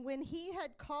when he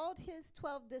had called his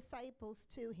 12 disciples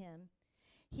to him,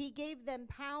 he gave them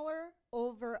power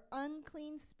over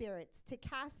unclean spirits to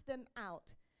cast them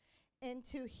out and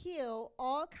to heal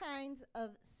all kinds of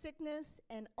sickness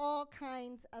and all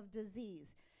kinds of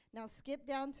disease. Now skip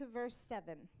down to verse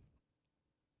 7,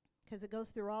 because it goes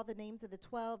through all the names of the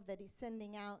 12 that he's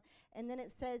sending out. And then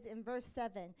it says in verse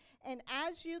 7, and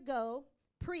as you go,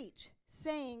 preach,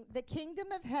 saying, the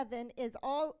kingdom of heaven is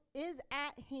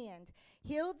at hand.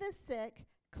 Heal the sick,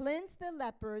 cleanse the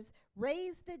lepers,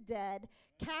 raise the dead,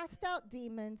 cast out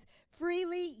demons.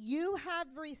 Freely you have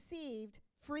received,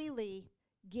 freely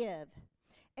give.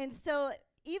 And so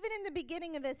even in the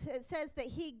beginning of this, it says that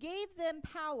he gave them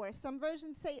power. Some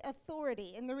versions say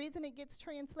authority. And the reason it gets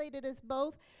translated as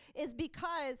both is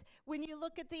because when you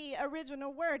look at the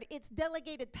original word, it's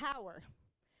delegated power.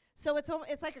 So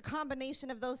it's like a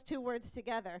combination of those two words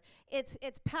together. It's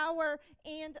power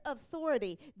and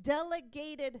authority,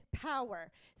 delegated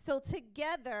power. So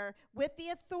together with the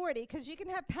authority, because you can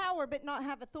have power but not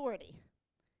have authority.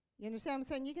 You understand what I'm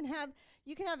saying?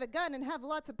 You can have a gun and have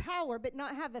lots of power but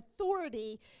not have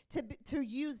authority to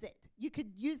use it. You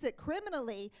could use it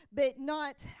criminally but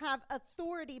not have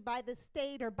authority by the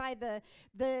state or by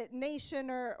the nation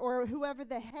or whoever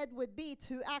the head would be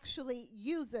to actually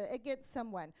use it against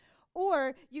someone.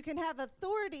 Or you can have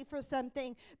authority for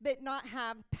something but not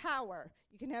have power.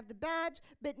 You can have the badge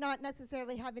but not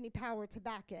necessarily have any power to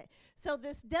back it. So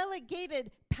this delegated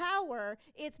power,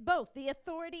 it's both the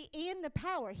authority and the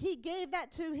power. He gave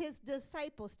that to his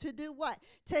disciples to do what?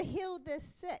 To heal the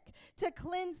sick, to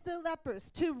cleanse the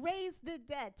lepers, to raise the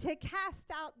dead, to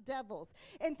cast out devils,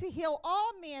 and to heal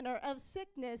all manner of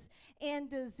sickness and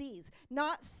disease.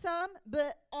 Not some,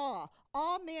 but all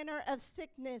manner of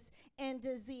sickness and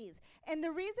disease. And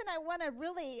the reason I want to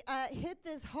really hit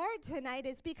this hard tonight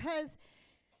is because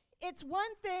it's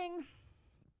one thing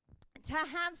to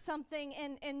have something,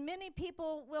 and many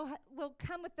people will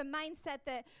come with the mindset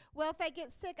that, well, if I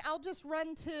get sick, I'll just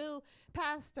run to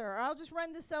pastor, or I'll just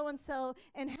run to so-and-so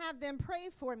and have them pray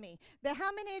for me. But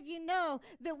how many of you know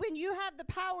that when you have the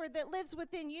power that lives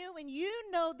within you and you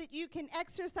know that you can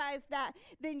exercise that,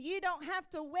 then you don't have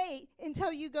to wait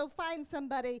until you go find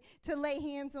somebody to lay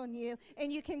hands on you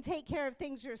and you can take care of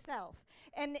things yourself.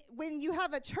 And when you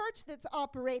have a church that's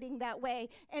operating that way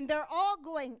and they're all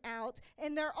going out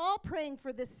and they're all praying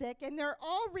for the sick and they're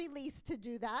all released to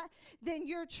do that, then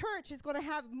your church is going to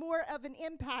have more of an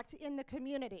impact in the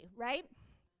community, right?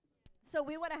 So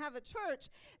we want to have a church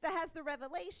that has the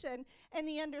revelation and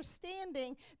the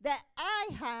understanding that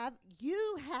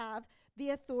you have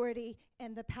the authority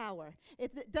and the power.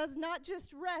 It does not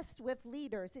just rest with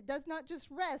leaders. It does not just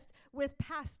rest with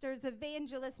pastors,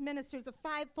 evangelists, ministers, a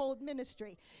fivefold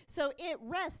ministry. So it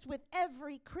rests with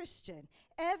every Christian.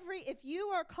 If you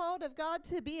are called of God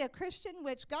to be a Christian,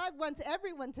 which God wants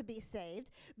everyone to be saved,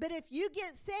 but if you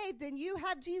get saved and you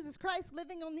have Jesus Christ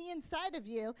living on the inside of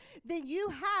you, then you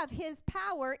have his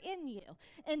power in you.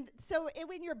 And so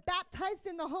when you're baptized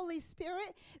in the Holy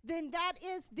Spirit, then that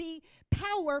is the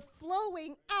power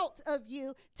flowing out of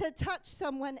you to touch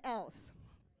someone else.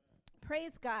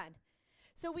 Praise God.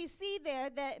 So we see there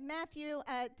that Matthew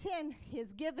 10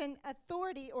 is given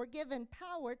authority or given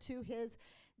power to his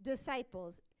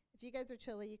disciples. If you guys are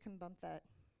chilly, you can bump that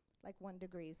like 1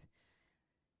 degree.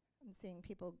 I'm seeing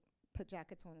people put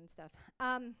jackets on and stuff.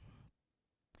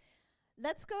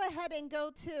 Let's go ahead and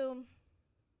go to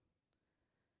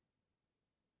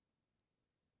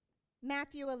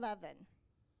Matthew 11.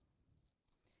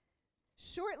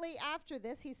 Shortly after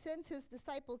this, he sends his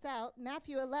disciples out.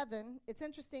 Matthew 11, it's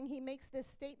interesting, he makes this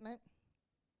statement.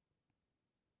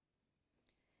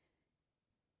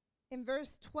 In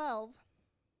verse 12,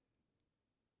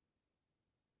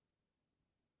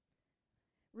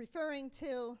 referring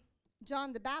to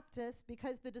John the Baptist,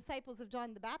 because the disciples of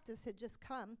John the Baptist had just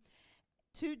come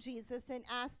to Jesus and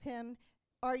asked him,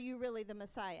 are you really the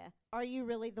Messiah? Are you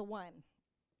really the one?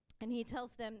 And he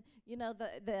tells them,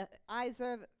 the eyes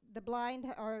are the blind,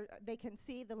 they can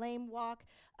see, the lame walk,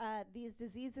 these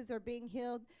diseases are being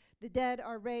healed, the dead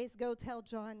are raised. Go tell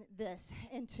John this.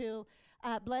 And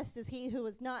blessed is he who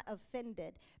is not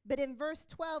offended. But in verse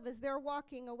 12, as they're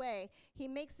walking away, he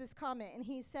makes this comment, and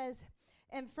he says,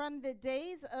 and from the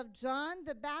days of John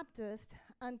the Baptist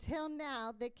until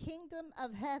now, the kingdom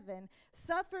of heaven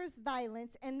suffers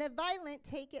violence, and the violent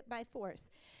take it by force.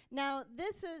 Now,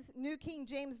 this is New King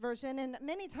James Version, and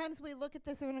many times we look at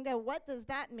this and we go, what does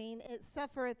that mean? It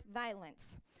suffereth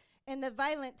violence, and the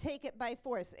violent take it by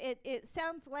force. It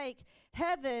sounds like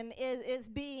heaven is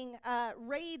being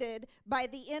raided by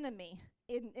the enemy.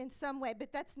 in some way,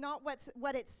 but that's not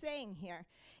what it's saying here.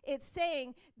 It's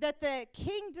saying that the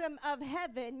kingdom of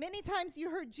heaven, many times you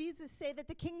heard Jesus say that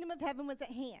the kingdom of heaven was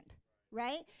at hand,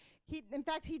 right? In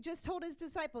fact, he just told his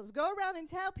disciples, go around and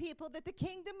tell people that the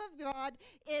kingdom of God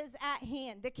is at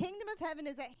hand. The kingdom of heaven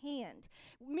is at hand.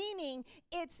 Meaning,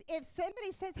 it's if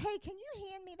somebody says, hey, can you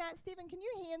hand me that, Stephen? Can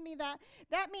you hand me that?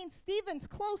 That means Stephen's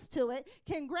close to it,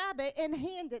 can grab it and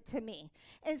hand it to me.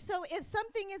 And so if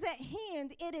something is at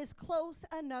hand, it is close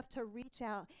enough to reach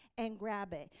out and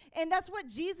grab it. And that's what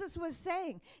Jesus was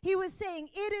saying. He was saying,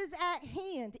 it is at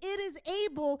hand. It is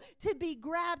able to be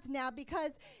grabbed now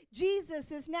because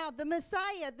Jesus is now the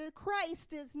Messiah, the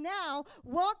Christ is now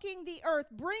walking the earth,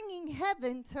 bringing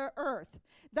heaven to earth.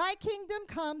 Thy kingdom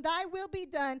come, thy will be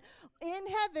done in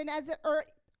heaven as it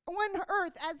on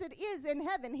earth as it is in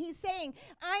heaven. He's saying,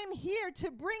 I'm here to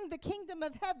bring the kingdom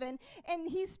of heaven. And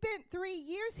he spent 3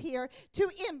 years here to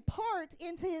impart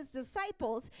into his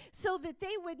disciples so that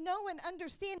they would know and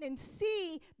understand and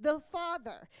see the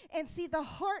Father and see the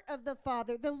heart of the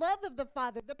Father, the love of the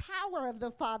Father, the power of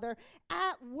the Father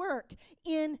at work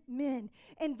in men.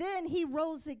 And then he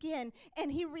rose again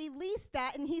and he released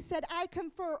that and he said, I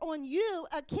confer on you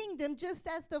a kingdom just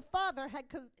as the Father had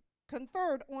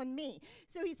conferred on me.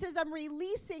 So he says, I'm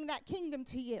releasing that kingdom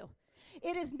to you.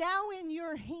 It is now in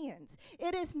your hands.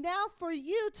 It is now for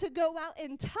you to go out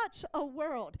and touch a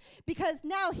world because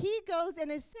now he goes and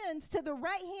ascends to the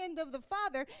right hand of the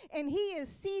Father and he is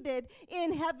seated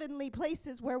in heavenly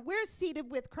places where we're seated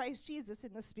with Christ Jesus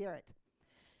in the Spirit.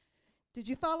 Did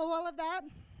you follow all of that?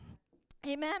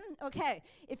 Amen? Okay.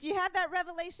 If you have that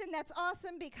revelation, that's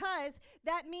awesome because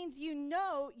that means you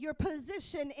know your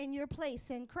position and your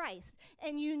place in Christ.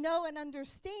 And you know and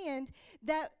understand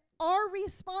that our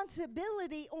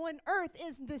responsibility on earth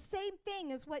is the same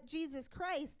thing as what Jesus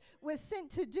Christ was sent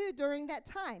to do during that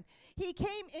time. He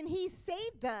came and he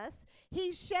saved us.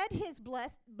 He shed his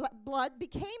blood,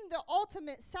 became the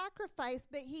ultimate sacrifice,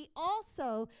 but he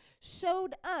also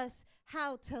showed us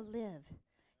how to live.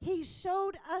 He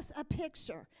showed us a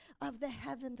picture of the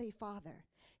Heavenly Father.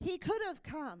 He could have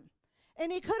come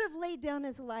and he could have laid down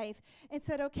his life and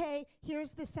said, okay,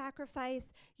 here's the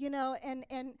sacrifice,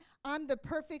 and I'm the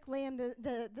perfect lamb,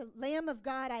 the Lamb of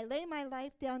God. I lay my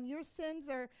life down. Your sins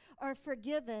are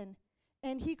forgiven.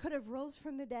 And he could have rose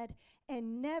from the dead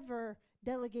and never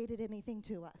delegated anything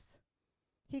to us.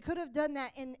 He could have done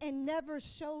that and never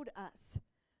showed us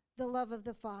the love of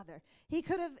the Father. He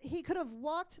could have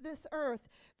walked this earth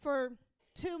for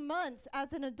 2 months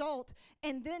as an adult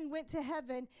and then went to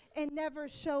heaven and never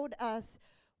showed us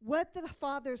what the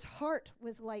Father's heart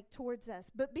was like towards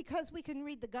us. But because we can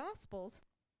read the Gospels,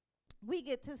 we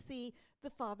get to see the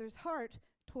Father's heart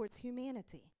towards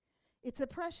humanity. It's a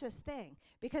precious thing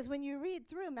because when you read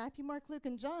through Matthew, Mark, Luke,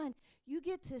 and John, you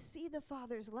get to see the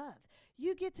Father's love.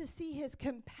 You get to see his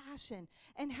compassion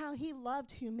and how he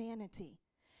loved humanity.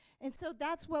 And so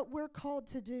that's what we're called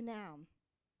to do now.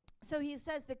 So he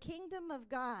says the kingdom of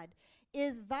God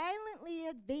is violently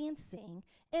advancing,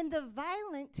 and the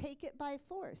violent take it by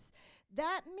force.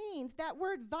 That means, that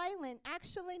word violent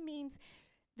actually means,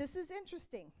 this is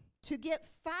interesting, to get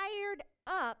fired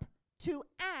up to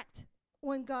act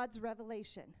on God's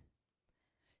revelation.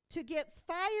 To get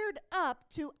fired up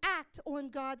to act on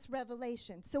God's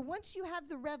revelation. So once you have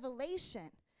the revelation,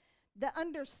 the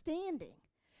understanding,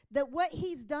 that what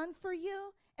he's done for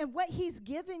you and what he's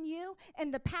given you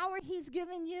and the power he's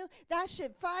given you, that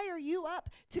should fire you up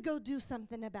to go do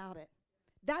something about it.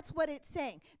 That's what it's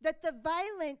saying. That the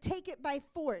violent take it by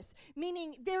force,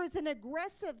 meaning there is an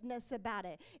aggressiveness about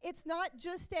it. It's not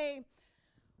just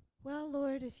well,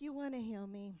 Lord, if you want to heal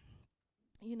me,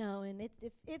 and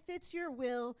if it's your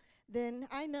will, then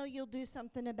I know you'll do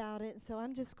something about it. So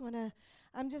I'm just going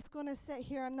to sit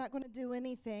here. I'm not going to do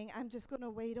anything. I'm just going to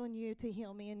wait on you to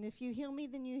heal me. And if you heal me,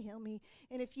 then you heal me.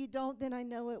 And if you don't, then I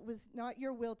know it was not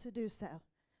your will to do so.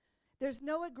 There's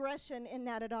no aggression in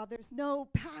that at all. There's no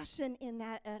passion in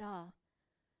that at all.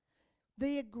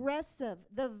 The aggressive,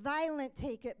 the violent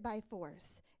take it by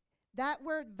force. That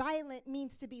word violent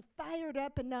means to be fired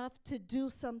up enough to do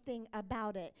something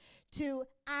about it, to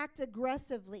act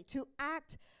aggressively, to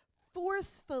act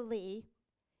forcefully,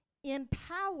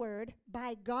 empowered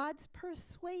by God's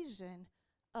persuasion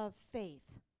of faith.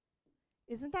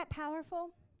 Isn't that powerful?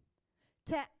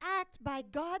 To act by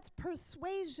God's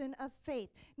persuasion of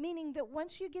faith, meaning that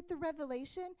once you get the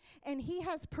revelation and he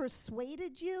has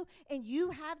persuaded you and you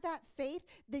have that faith,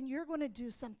 then you're going to do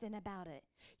something about it.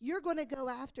 You're going to go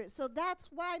after it. So that's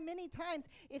why many times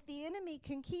if the enemy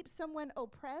can keep someone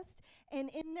oppressed and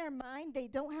in their mind they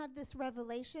don't have this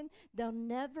revelation, they'll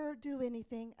never do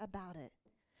anything about it.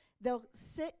 They'll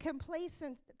sit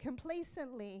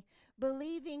complacently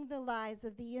believing the lies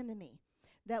of the enemy.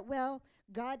 That, well,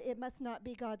 God, it must not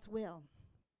be God's will.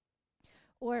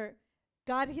 Or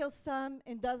God heals some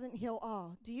and doesn't heal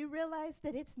all. Do you realize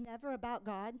that it's never about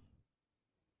God?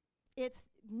 It's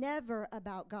never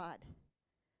about God.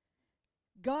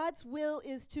 God's will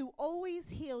is to always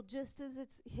heal, just as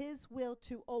it's his will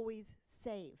to always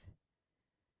save.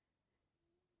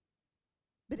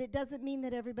 But it doesn't mean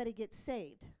that everybody gets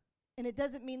saved. And it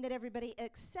doesn't mean that everybody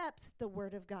accepts the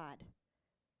word of God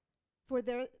for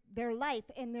their life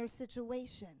and their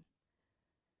situation.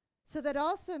 So that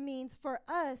also means for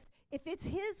us, if it's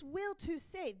his will to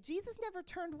save, Jesus never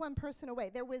turned one person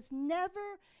away. There was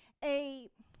never there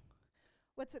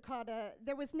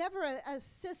was never a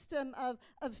system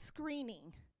of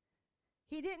screening.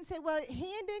 He didn't say, well,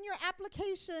 hand in your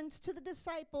applications to the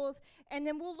disciples, and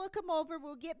then we'll look them over.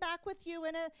 We'll get back with you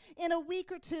in a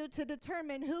week or two to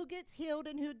determine who gets healed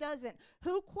and who doesn't,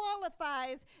 who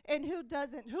qualifies and who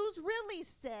doesn't, who's really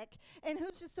sick and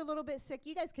who's just a little bit sick.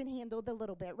 You guys can handle the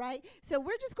little bit, right? So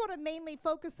we're just going to mainly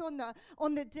focus on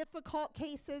the difficult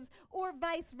cases, or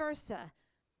vice versa.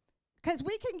 Because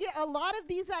we can get a lot of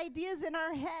these ideas in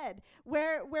our head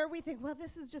where we think, well,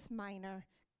 this is just minor.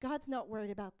 God's not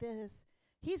worried about this.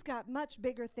 He's got much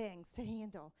bigger things to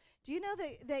handle. Do you know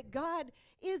that God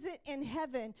isn't in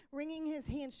heaven wringing his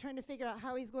hands trying to figure out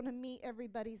how he's going to meet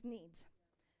everybody's needs?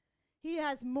 He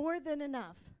has more than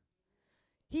enough.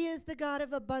 He is the God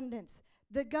of abundance,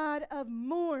 the God of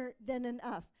more than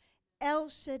enough. El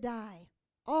Shaddai,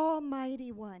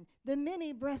 Almighty One, the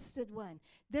many-breasted One.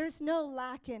 There's no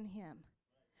lack in him.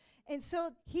 And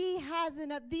so he has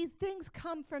enough. These things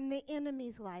come from the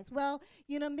enemy's lies. Well,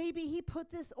 maybe he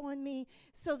put this on me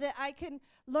so that I can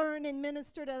learn and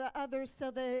minister to the others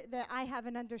so that I have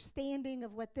an understanding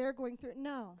of what they're going through.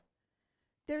 No.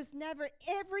 There's never,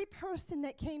 every person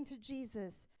that came to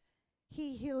Jesus,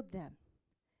 he healed them.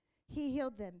 He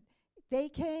healed them. They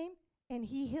came and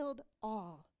he healed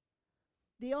all.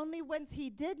 The only ones he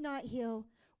did not heal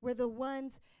were the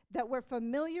ones that were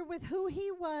familiar with who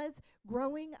he was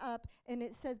growing up, and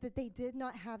it says that they did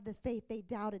not have the faith. They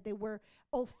doubted. They were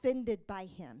offended by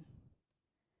him.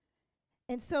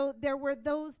 And so there were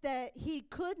those that he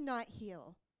could not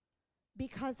heal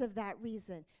because of that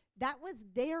reason. That was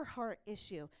their heart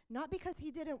issue, not because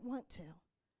he didn't want to.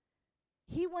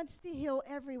 He wants to heal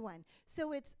everyone.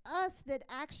 So it's us that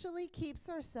actually keeps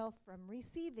ourselves from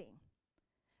receiving.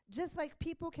 Just like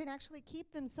people can actually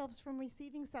keep themselves from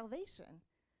receiving salvation.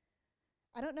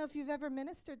 I don't know if you've ever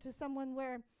ministered to someone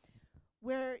where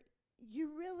you're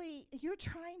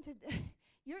trying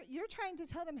to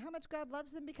tell them how much God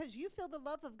loves them because you feel the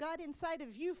love of God inside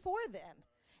of you for them.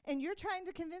 And you're trying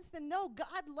to convince them, no,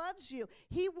 God loves you.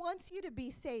 He wants you to be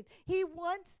saved. He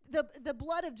wants the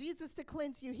blood of Jesus to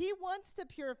cleanse you. He wants to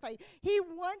purify you. He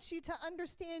wants you to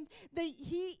understand that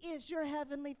he is your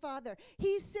heavenly Father.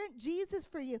 He sent Jesus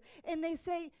for you. And they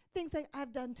say things like,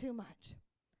 I've done too much.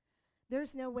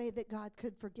 There's no way that God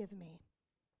could forgive me.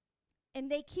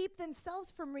 And they keep themselves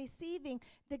from receiving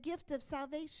the gift of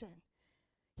salvation.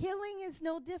 Healing is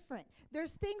no different.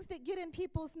 There's things that get in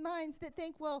people's minds that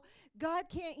think, well, God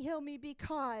can't heal me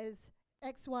because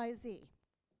X, Y, Z.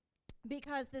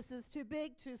 Because this is too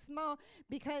big, too small,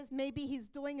 because maybe he's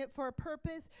doing it for a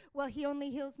purpose. Well, he only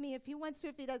heals me if he wants to.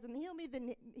 If he doesn't heal me,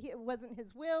 then it wasn't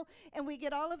his will. And we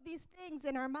get all of these things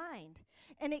in our mind.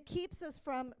 And it keeps us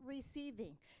from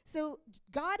receiving. So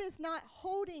God is not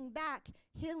holding back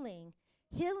healing.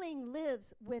 Healing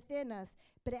lives within us,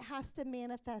 but it has to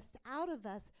manifest out of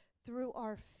us through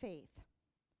our faith.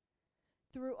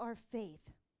 Through our faith.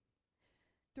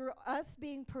 Through us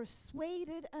being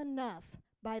persuaded enough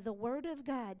by the word of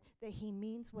God that he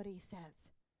means what he says.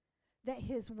 That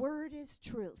his word is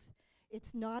truth.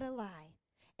 It's not a lie.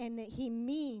 And that he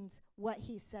means what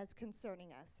he says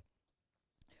concerning us.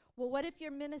 Well, what if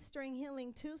you're ministering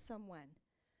healing to someone?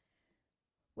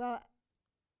 Well,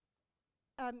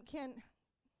 can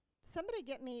somebody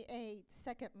get me a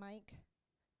second mic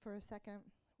for a second?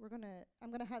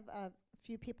 I'm gonna have a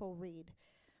few people read.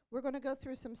 We're gonna go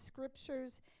through some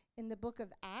scriptures in the book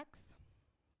of Acts.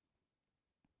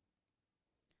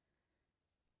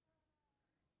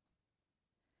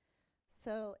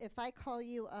 So if I call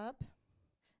you up,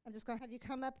 I'm just gonna have you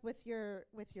come up with your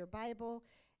Bible,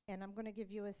 and I'm gonna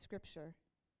give you a scripture.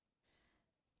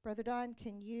 Brother Don,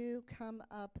 can you come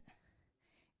up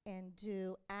and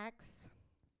do Acts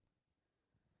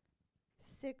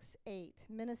 6:8?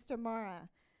 Minister Mara,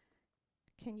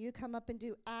 can you come up and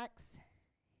do Acts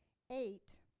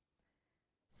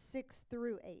 8:6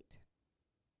 through 8?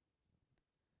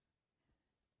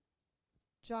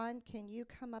 John, can you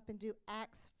come up and do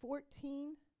Acts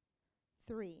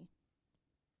 14:3?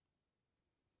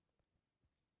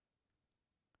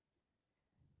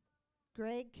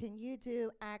 Greg, can you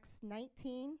do Acts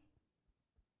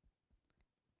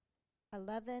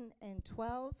 19:11 and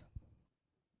 12?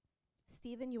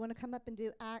 Stephen, you want to come up and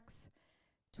do Acts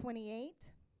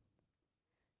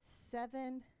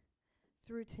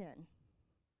 28:7-10?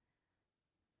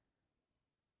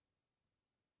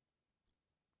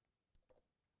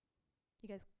 You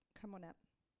guys come on up,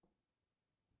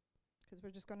 because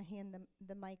we're just going to hand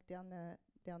the mic down the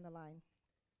line.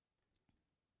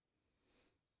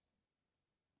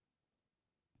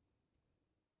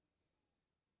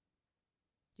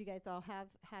 You guys all have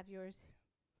yours?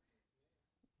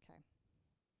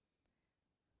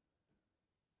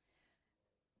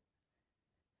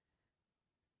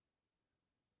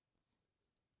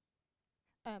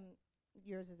 Okay.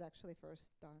 Yours is actually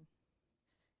first, Don.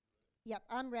 Yep,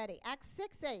 I'm ready. Acts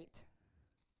 6:8.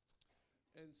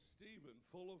 And Stephen,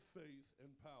 full of faith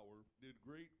and power, did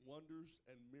great wonders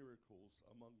and miracles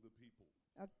among the people.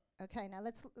 Okay, now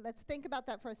let's think about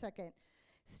that for a second.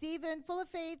 Stephen, full of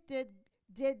faith,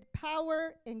 did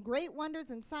power and great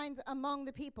wonders and signs among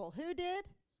the people. Who did?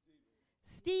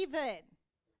 Stephen.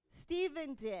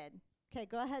 Stephen did. Okay,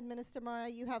 go ahead, Minister Mara.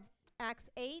 You have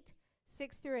Acts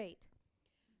 8:6-8.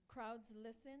 Crowds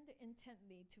listened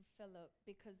intently to Philip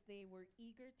because they were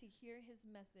eager to hear his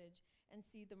message and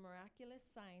see the miraculous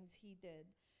signs he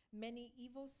did. Many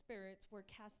evil spirits were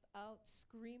cast out,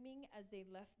 screaming as they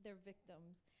left their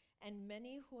victims, and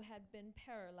many who had been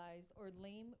paralyzed or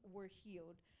lame were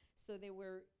healed. So there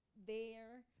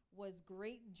was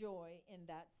great joy in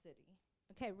that city.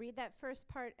 Okay, read that first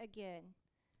part again.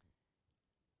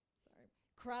 Sorry.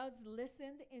 Crowds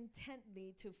listened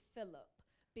intently to Philip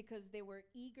because they were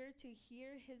eager to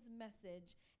hear his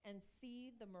message and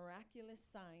see the miraculous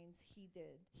signs he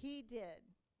did. He did.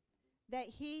 That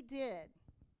he did.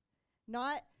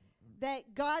 Not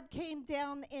that God came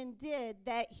down and did,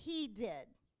 that he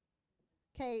did.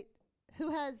 Okay,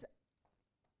 who has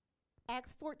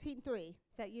Acts 14:3?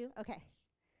 Is that you? Okay.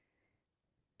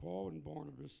 Paul and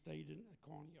Barnabas stayed in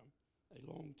Iconium a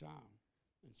long time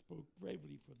and spoke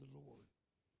bravely for the Lord.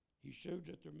 He showed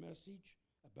that their message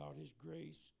about his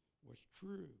grace was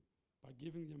true by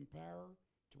giving them power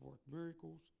to work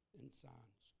miracles and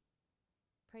signs.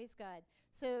 Praise God.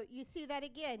 So you see that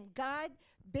again. God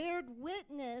bared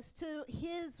witness to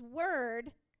his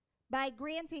word by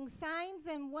granting signs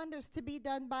and wonders to be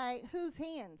done by whose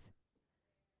hands?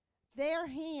 Their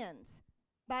hands.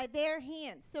 By their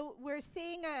hands. So we're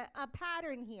seeing a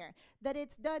pattern here, that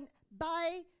it's done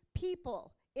by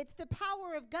people. It's the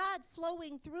power of God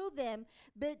flowing through them,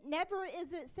 but never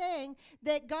is it saying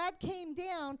that God came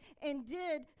down and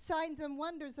did signs and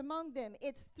wonders among them.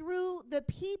 It's through the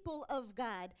people of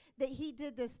God that he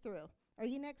did this through. Are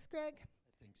you next, Greg? I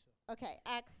think so. Okay,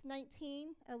 Acts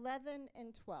 19:11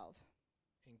 and 12.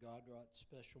 And God wrought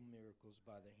special miracles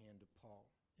by the hand of Paul,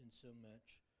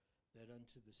 insomuch that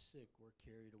unto the sick were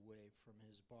carried away from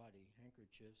his body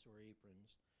handkerchiefs or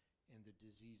aprons, and the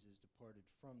diseases departed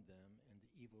from them, and the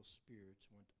evil spirits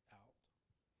went out.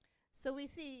 So we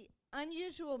see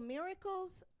unusual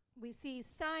miracles. We see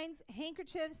signs,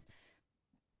 handkerchiefs,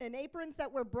 and aprons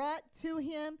that were brought to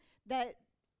him, that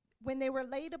when they were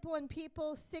laid upon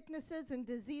people, sicknesses and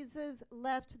diseases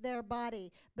left their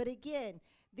body. But again,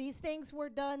 these things were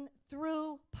done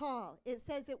through Paul. It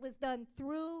says it was done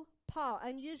through Paul.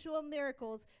 Unusual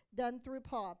miracles done through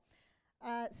Paul.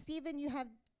 Stephen, you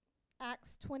have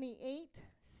Acts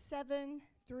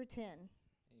 28:7-10.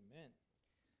 Amen.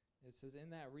 It says, in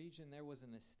that region there was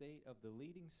an estate of the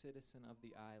leading citizen of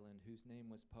the island, whose name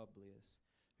was Publius,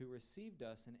 who received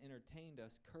us and entertained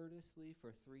us courteously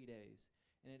for 3 days.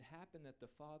 And it happened that the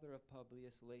father of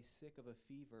Publius lay sick of a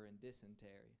fever and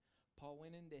dysentery. Paul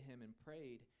went into him and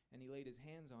prayed, and he laid his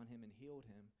hands on him and healed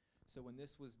him. So when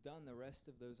this was done, the rest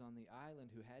of those on the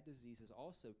island who had diseases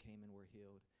also came and were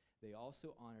healed. They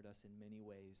also honored us in many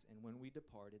ways, and when we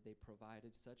departed, they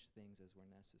provided such things as were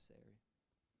necessary.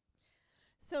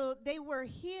 So they were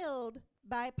healed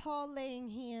by Paul laying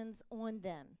hands on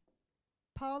them.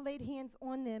 Paul laid hands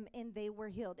on them, and they were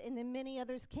healed. And then many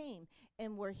others came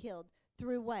and were healed.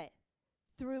 Through what?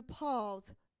 Through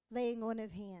Paul's laying on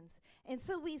of hands. And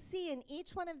so we see in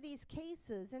each one of these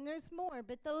cases, and there's more,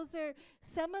 but those are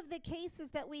some of the cases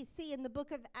that we see in the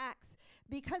book of Acts.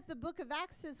 Because the book of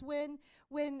Acts is when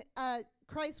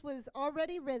Christ was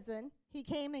already risen. He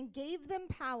came and gave them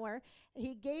power.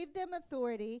 He gave them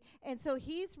authority. And so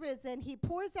he's risen. He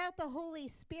pours out the Holy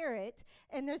Spirit.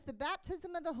 And there's the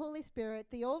baptism of the Holy Spirit,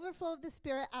 the overflow of the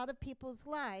Spirit out of people's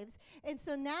lives. And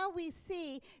so now we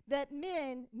see that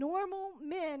men, normal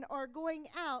men, are going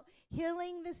out,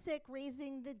 healing the sick,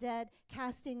 raising the dead,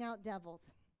 casting out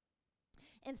devils.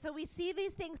 And so we see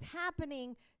these things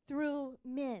happening through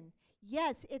men.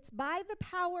 Yes, it's by the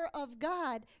power of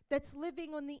God that's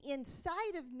living on the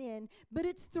inside of men, but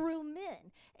it's through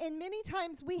men. And many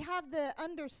times we have the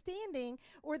understanding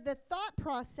or the thought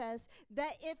process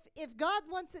that if God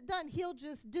wants it done, he'll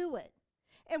just do it.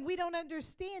 And we don't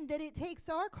understand that it takes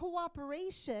our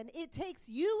cooperation. It takes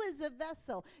you as a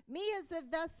vessel, me as a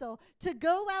vessel, to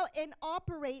go out and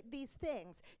operate these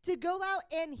things, to go out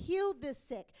and heal the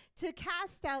sick, to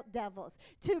cast out devils,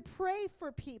 to pray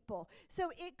for people.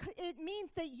 So it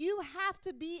means that you have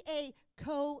to be a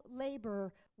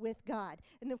co-laborer with God.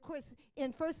 And of course,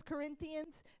 in 1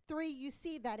 Corinthians 3, you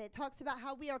see that. It talks about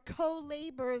how we are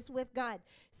co-laborers with God.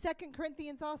 2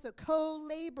 Corinthians also,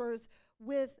 co-laborers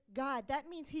with God. That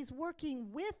means he's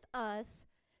working with us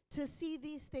to see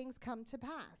these things come to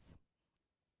pass.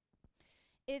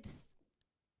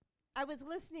 I was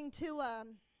listening to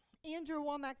Andrew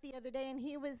Womack the other day, and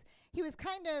he was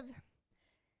kind of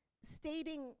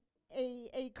stating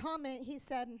a comment. He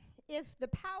said, if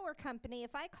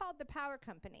I called the power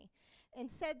company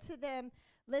and said to them,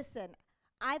 listen,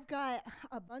 I've got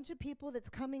a bunch of people that's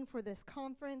coming for this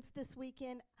conference this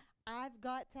weekend. I've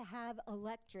got to have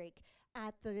electric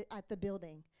at the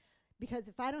building. Because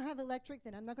if I don't have electric,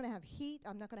 then I'm not going to have heat,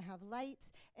 I'm not going to have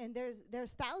lights, and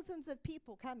there's thousands of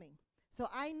people coming. So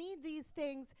I need these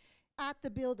things at the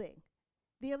building.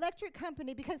 The electric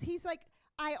company, because he's like,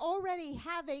 I already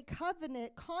have a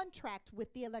covenant contract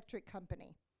with the electric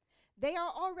company. They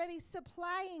are already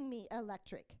supplying me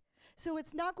electric. So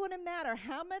it's not going to matter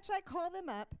how much I call them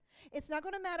up. It's not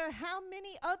going to matter how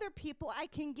many other people I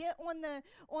can get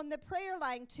on the prayer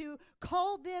line to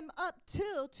call them up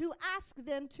to ask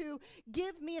them to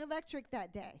give me electric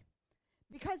that day.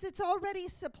 Because it's already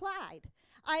supplied.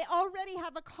 I already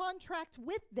have a contract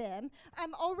with them.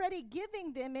 I'm already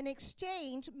giving them in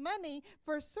exchange money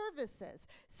for services.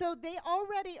 So they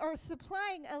already are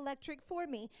supplying electric for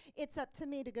me. It's up to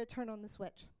me to go turn on the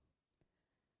switch.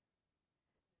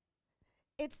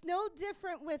 It's no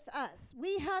different with us.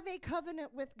 We have a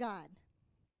covenant with God.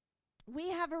 We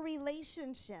have a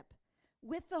relationship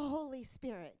with the Holy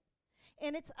Spirit.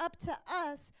 And it's up to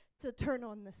us to turn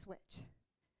on the switch.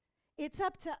 It's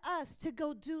up to us to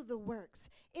go do the works.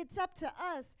 It's up to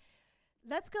us.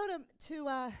 Let's go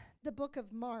to the book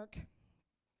of Mark,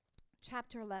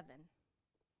 chapter 11.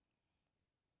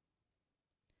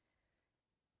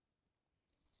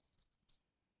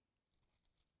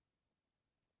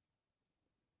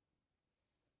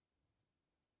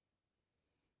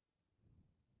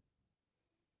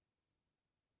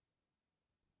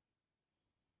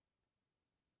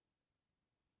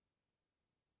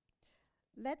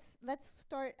 Let's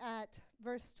start at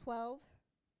verse 12.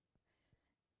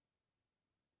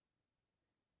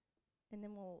 And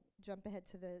then we'll jump ahead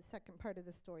to the second part of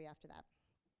the story after that.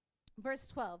 Verse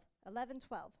 12,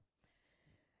 11:12.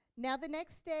 Now the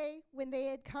next day, when they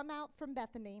had come out from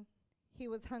Bethany, he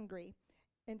was hungry.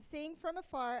 And seeing from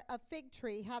afar a fig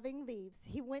tree having leaves,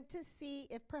 he went to see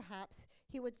if perhaps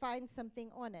he would find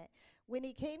something on it. When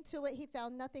he came to it, he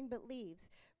found nothing but leaves,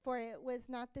 for it was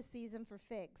not the season for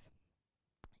figs.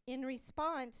 In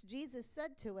response, Jesus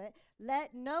said to it,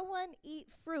 "Let no one eat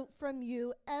fruit from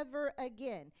you ever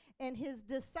again." And his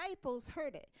disciples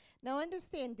heard it. Now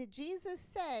understand, did Jesus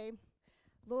say,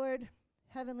 Lord,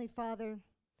 Heavenly Father,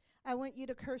 I want you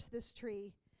to curse this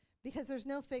tree because there's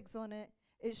no figs on it.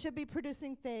 It should be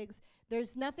producing figs.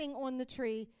 There's nothing on the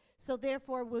tree. So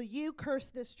therefore, will you curse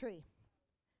this tree?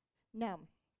 No.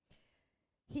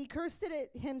 He cursed it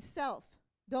himself.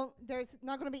 There's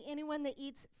not going to be anyone that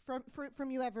eats fruit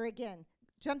from you ever again.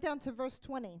 Jump down to verse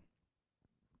 20.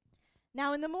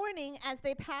 Now in the morning, as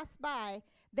they passed by,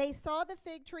 they saw the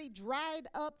fig tree dried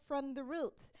up from the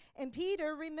roots. And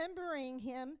Peter, remembering,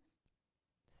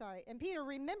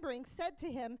 said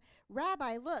to him,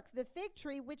 Rabbi, look, the fig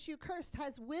tree which you cursed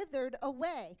has withered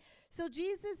away. So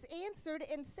Jesus answered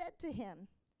and said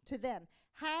to them,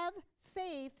 have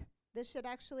faith. This should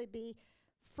actually be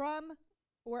from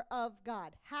or of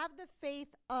God. Have the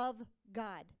faith of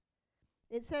God.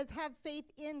 It says have faith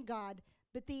in God,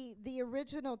 but the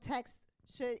original text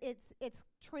it's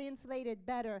translated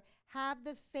better. Have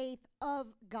the faith of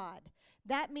God.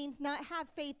 That means not have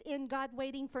faith in God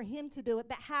waiting for him to do it,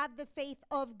 but have the faith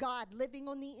of God living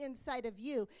on the inside of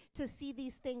you to see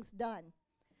these things done.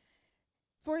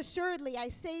 For assuredly I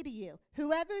say to you,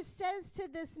 whoever says to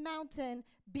this mountain,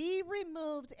 be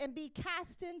removed and be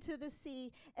cast into the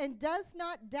sea, and does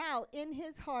not doubt in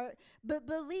his heart, but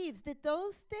believes that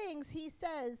those things he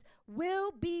says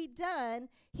will be done,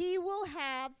 he will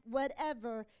have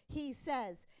whatever he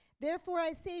says. Therefore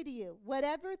I say to you,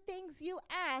 whatever things you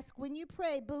ask when you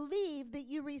pray, believe that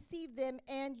you receive them,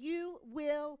 and you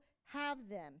will have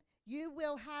them. You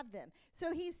will have them.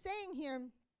 So he's saying here,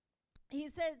 he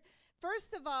said,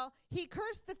 first of all, he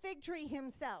cursed the fig tree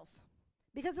himself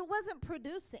because it wasn't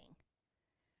producing.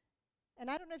 And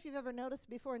I don't know if you've ever noticed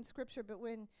before in Scripture, but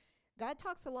when God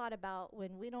talks a lot about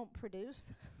when we don't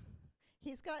produce,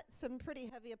 he's got some pretty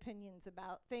heavy opinions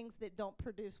about things that don't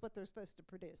produce what they're supposed to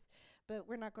produce. But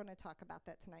we're not going to talk about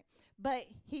that tonight. But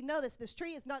he noticed this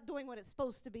tree is not doing what it's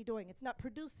supposed to be doing. It's not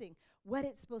producing what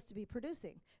it's supposed to be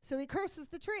producing. So he curses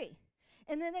the tree.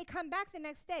 And then they come back the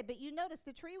next day. But you notice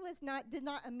the tree did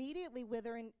not immediately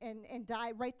wither and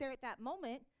die right there at that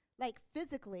moment. Like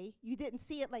physically, you didn't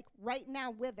see it like right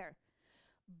now wither.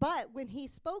 But when he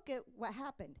spoke it, what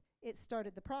happened? It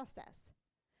started the process.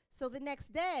 So the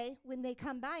next day, when they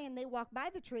come by and they walk by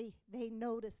the tree, they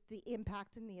notice the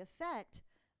impact and the effect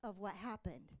of what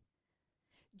happened.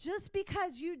 Just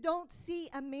because you don't see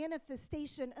a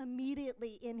manifestation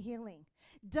immediately in healing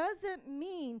doesn't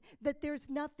mean that there's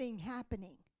nothing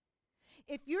happening.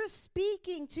 If you're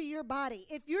speaking to your body,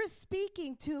 if you're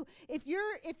speaking to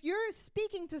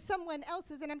someone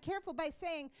else's, and I'm careful by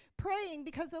saying praying,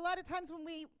 because a lot of times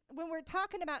when we're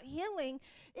talking about healing,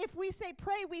 if we say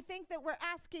pray, we think that we're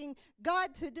asking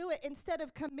God to do it instead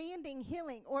of commanding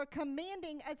healing or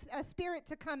commanding a spirit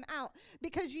to come out,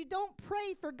 because you don't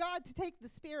pray for God to take the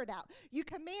spirit out. You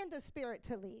command a spirit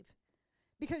to leave.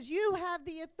 Because you have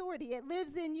the authority. It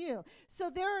lives in you. So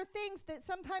there are things that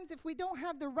sometimes if we don't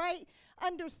have the right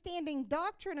understanding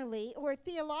doctrinally or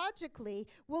theologically,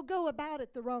 we'll go about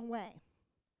it the wrong way.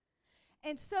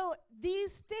 And so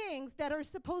these things that are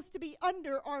supposed to be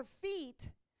under our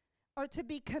feet are to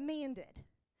be commanded.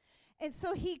 And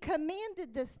so he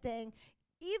commanded this thing.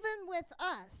 Even with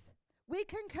us, we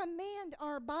can command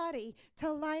our body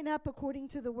to line up according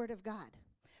to the word of God.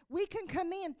 We can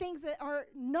command things that are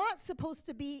not supposed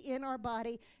to be in our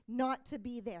body not to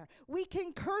be there. We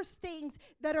can curse things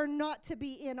that are not to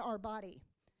be in our body.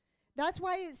 That's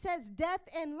why it says death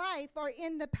and life are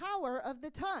in the power of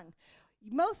the tongue.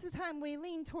 Most of the time we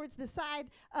lean towards the side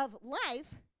of life,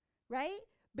 right?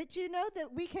 But you know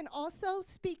that we can also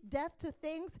speak death to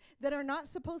things that are not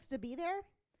supposed to be there.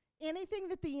 Anything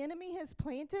that the enemy has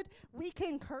planted, we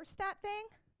can curse that thing.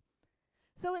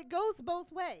 So it goes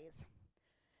both ways.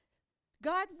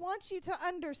 God wants you to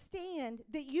understand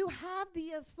that you have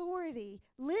the authority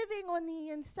living on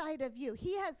the inside of you.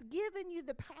 He has given you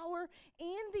the power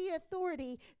and the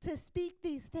authority to speak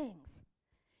these things.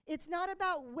 It's not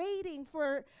about waiting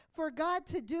for God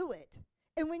to do it.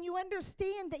 And when you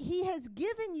understand that he has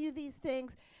given you these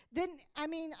things, then, I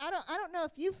don't know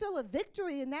if you feel a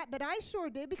victory in that, but I sure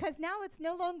do, because now it's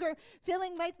no longer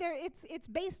feeling like it's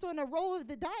based on a roll of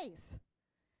the dice.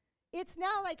 It's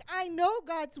now like I know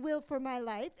God's will for my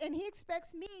life, and he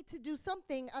expects me to do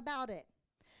something about it.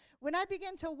 When I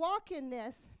begin to walk in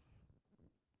this,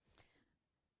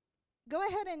 go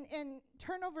ahead and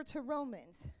turn over to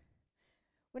Romans.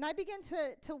 When I begin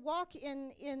to walk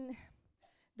in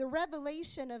the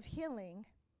revelation of healing,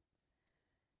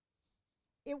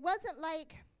 it wasn't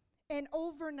like an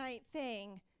overnight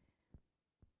thing.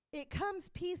 It comes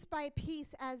piece by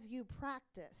piece as you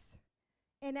practice.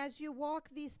 And as you walk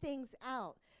these things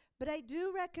out. But I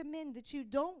do recommend that you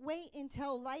don't wait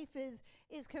until life is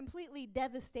completely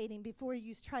devastating before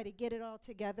you try to get it all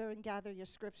together and gather your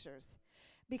scriptures.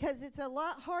 Because it's a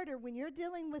lot harder when you're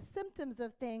dealing with symptoms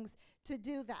of things to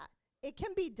do that. It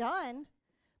can be done,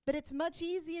 but it's much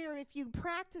easier if you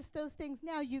practice those things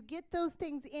now. You get those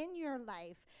things in your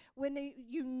life when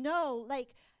you know,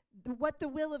 like, what the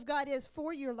will of God is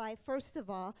for your life, first of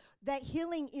all, that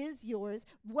healing is yours.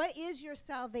 What is your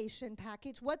salvation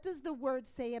package? What does the word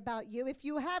say about you? If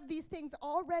you have these things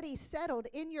already settled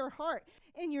in your heart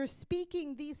and you're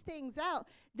speaking these things out,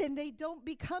 then they don't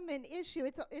become an issue.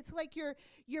 It's like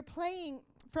you're playing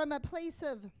from a place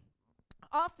of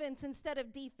offense instead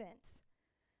of defense.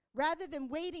 Rather than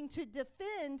waiting to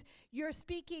defend, you're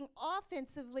speaking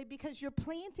offensively because you're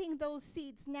planting those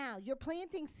seeds now. You're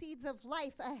planting seeds of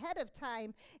life ahead of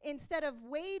time instead of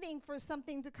waiting for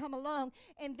something to come along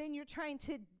and then you're trying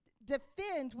to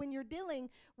defend when you're dealing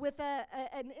with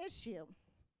an issue.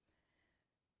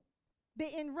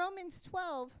 But in Romans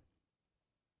 12,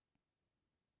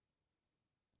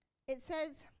 it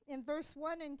says in verse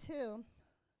 1 and 2,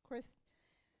 of course,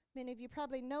 many of you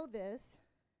probably know this,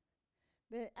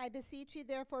 But I beseech you,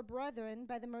 therefore, brethren,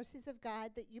 by the mercies of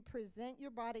God, that you present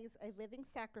your bodies a living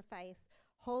sacrifice,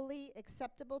 holy,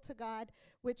 acceptable to God,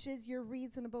 which is your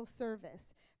reasonable service.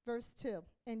 Verse 2,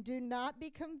 and do not be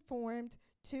conformed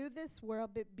to this world,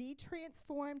 but be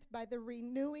transformed by the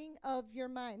renewing of your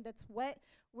mind. That's what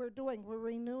we're doing. We're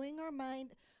renewing our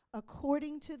mind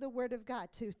according to the word of God,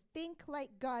 to think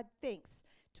like God thinks,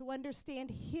 to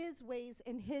understand his ways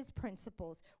and his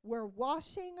principles. We're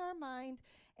washing our mind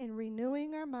and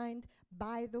renewing our mind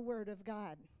by the word of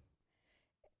God.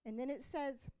 And then it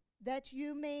says that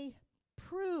you may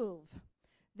prove,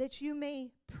 that you may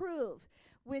prove.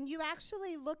 When you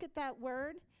actually look at that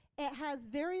word, it has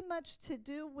very much to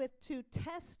do with to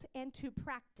test and to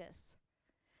practice.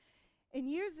 And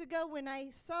years ago when I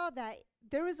saw that,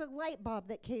 there was a light bulb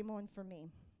that came on for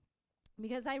me,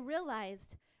 because I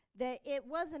realized that it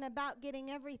wasn't about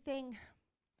getting everything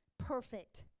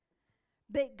perfect,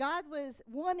 but God was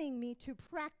wanting me to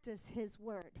practice his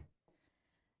word.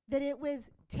 That it was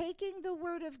taking the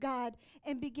word of God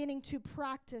and beginning to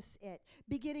practice it,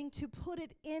 beginning to put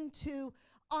it into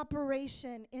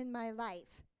operation in my life.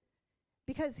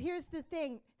 Because here's the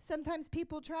thing, sometimes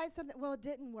people try something, well, it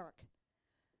didn't work.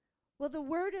 Well, the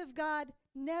word of God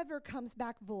never comes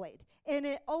back void, and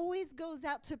it always goes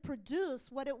out to produce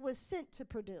what it was sent to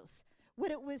produce,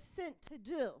 what it was sent to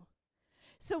do.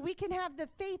 So we can have the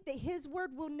faith that his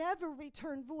word will never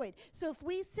return void. So if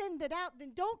we send it out,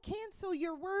 then don't cancel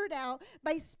your word out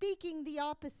by speaking the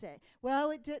opposite.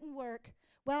 Well, it didn't work.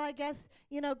 Well, I guess,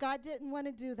 God didn't want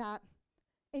to do that.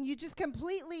 And you just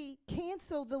completely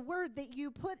cancel the word that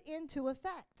you put into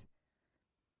effect.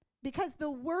 Because the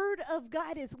word of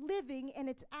God is living and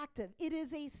it's active. It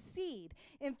is a seed.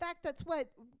 In fact, that's what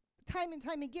time and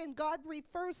time again, God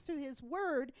refers to his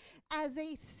word as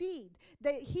a seed.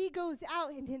 That he goes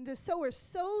out and the sower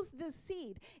sows the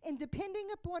seed. And depending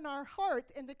upon our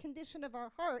heart and the condition of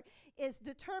our heart is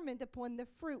determined upon the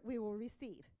fruit we will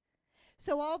receive.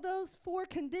 So all those 4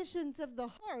 conditions of the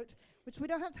heart, which we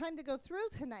don't have time to go through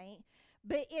tonight,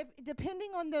 but if depending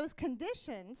on those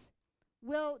conditions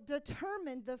will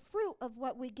determine the fruit of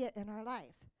what we get in our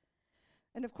life.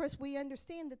 And of course, we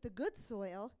understand that the good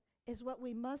soil is what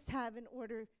we must have in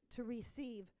order to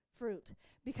receive fruit,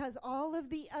 because all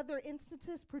of the other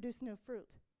instances produce no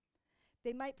fruit.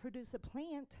 They might produce a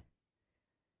plant.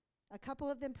 A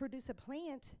couple of them produce a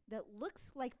plant that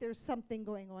looks like there's something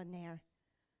going on there,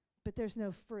 but there's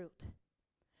no fruit.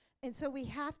 And so we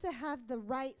have to have the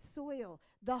right soil,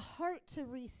 the heart to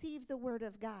receive the word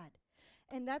of God.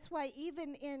 And that's why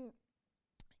even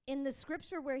in the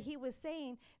scripture where he was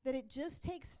saying that it just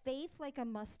takes faith like a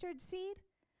mustard seed,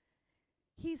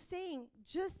 he's saying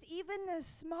just even the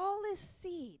smallest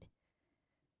seed,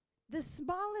 the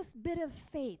smallest bit of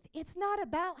faith. It's not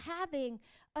about having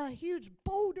a huge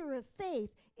boulder of faith.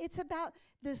 It's about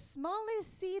the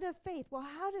smallest seed of faith. Well,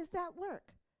 how does that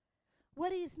work?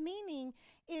 What he's meaning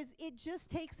is it just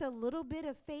takes a little bit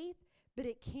of faith, but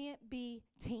it can't be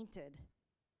tainted.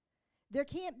 There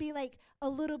can't be like a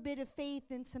little bit of faith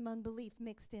and some unbelief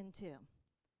mixed in too.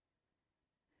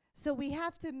 So we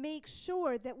have to make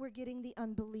sure that we're getting the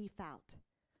unbelief out.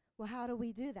 Well, how do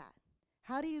we do that?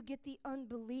 How do you get the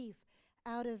unbelief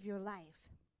out of your life?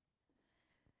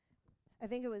 I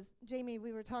think it was Jamie,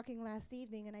 we were talking last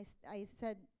evening, and I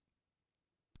said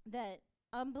that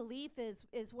unbelief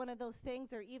is one of those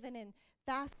things, or even in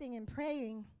fasting and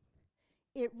praying,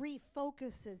 it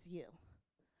refocuses you.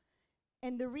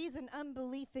 And the reason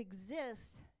unbelief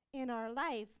exists in our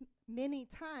life many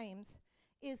times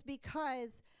is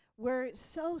because we're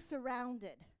so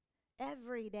surrounded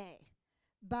every day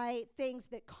by things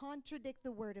that contradict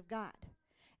the word of God.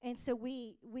 And so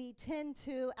we tend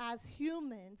to, as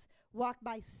humans, walk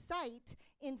by sight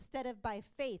instead of by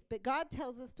faith. But God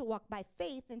tells us to walk by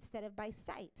faith instead of by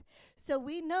sight. So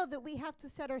we know that we have to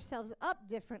set ourselves up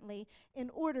differently in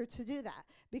order to do that.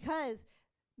 Because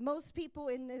most people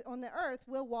on the earth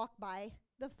will walk by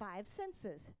the 5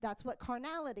 senses. That's what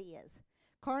carnality is.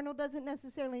 Carnal doesn't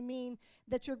necessarily mean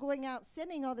that you're going out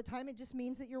sinning all the time. It just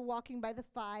means that you're walking by the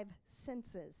 5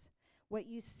 senses. What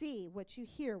you see, what you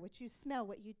hear, what you smell,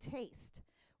 what you taste,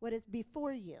 what is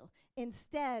before you,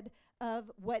 instead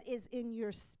of what is in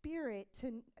your spirit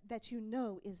that you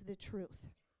know is the truth.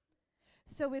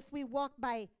 So if we walk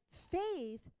by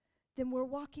faith, then we're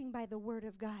walking by the word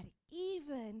of God,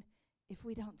 even if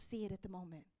we don't see it at the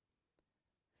moment.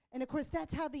 And of course,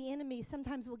 that's how the enemy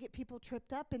sometimes will get people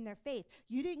tripped up in their faith.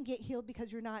 You didn't get healed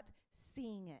because you're not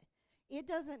seeing it. It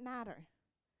doesn't matter.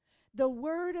 The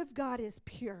word of God is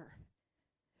pure.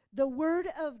 The word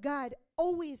of God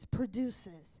always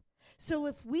produces. So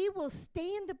if we will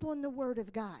stand upon the word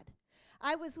of God,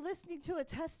 I was listening to a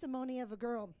testimony of a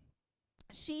girl.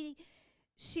 She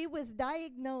was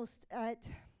diagnosed at,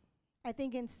 I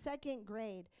think, in 2nd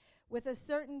grade with a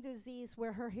certain disease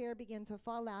where her hair began to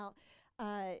fall out,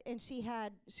 and she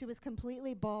was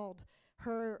completely bald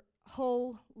her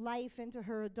whole life into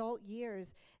her adult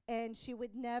years, and she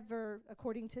would never,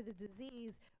 according to the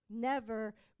disease,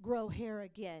 never grow hair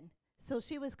again. So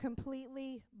she was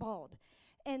completely bald.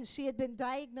 And she had been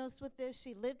diagnosed with this.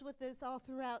 She lived with this all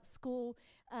throughout school.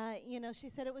 She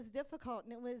said it was difficult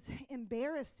and it was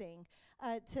embarrassing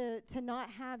to not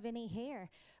have any hair.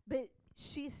 But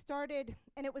she started,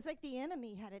 and it was like the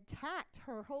enemy had attacked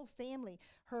her whole family.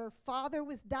 Her father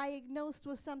was diagnosed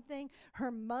with something.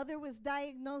 Her mother was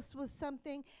diagnosed with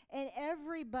something. And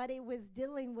everybody was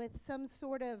dealing with some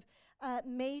sort of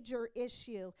major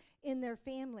issue in their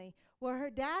family. Well, her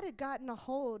dad had gotten a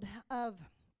hold of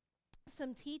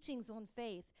some teachings on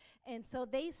faith, and so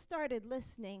they started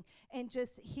listening, and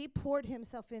he poured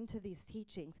himself into these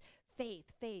teachings.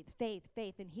 Faith, faith, faith,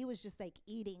 faith. And he was just like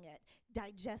eating it,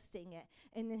 digesting it.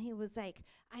 And then he was like,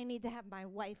 I need to have my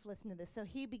wife listen to this. So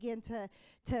he began to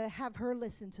have her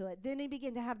listen to it. Then he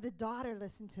began to have the daughter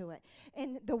listen to it.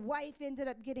 And the wife ended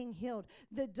up getting healed.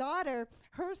 The daughter,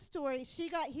 her story, she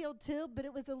got healed too, but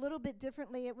it was a little bit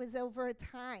differently. It was over a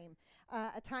time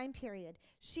period.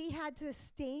 She had to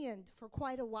stand for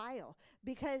quite a while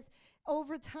because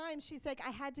over time, she's like, I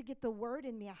had to get the word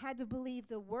in me. I had to believe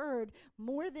the word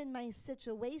more than my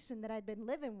situation that I'd been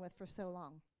living with for so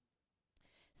long.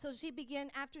 So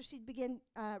after she began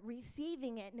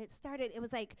receiving it, and it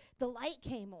was like the light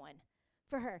came on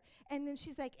for her. And then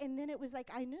she's like, and then it was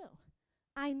like, I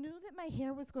knew that my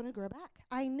hair was going to grow back.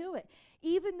 I knew it.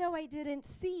 Even though I didn't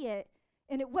see it,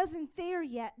 and it wasn't there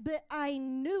yet, but I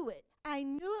knew it. I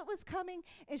knew it was coming.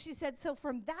 And she said, so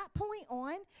from that point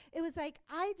on, it was like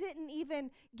I didn't even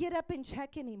get up and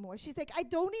check anymore. She's like, I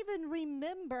don't even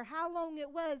remember how long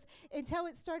it was until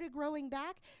it started growing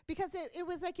back, because it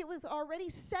was like it was already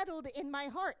settled in my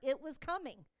heart. It was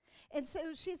coming. And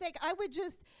so she's like,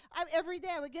 every day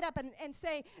I would get up and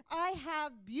say, I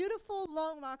have beautiful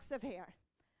long locks of hair.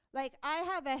 Like, I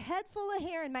have a head full of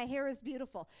hair and my hair is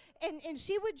beautiful. And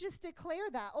she would just declare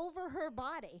that over her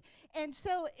body. And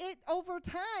so over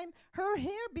time, her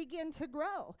hair began to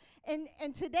grow. And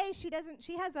today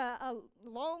she has a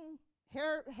long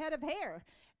head of hair,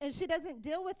 and she doesn't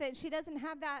deal with it. She doesn't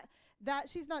have that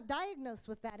she's not diagnosed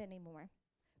with that anymore.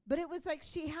 But it was like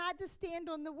she had to stand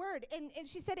on the word. And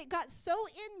she said it got so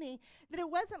in me that it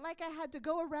wasn't like I had to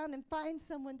go around and find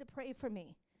someone to pray for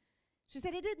me. She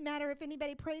said it didn't matter if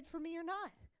anybody prayed for me or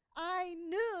not. I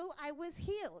knew I was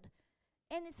healed.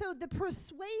 And so the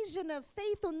persuasion of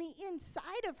faith on the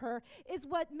inside of her is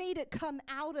what made it come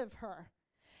out of her.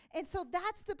 And so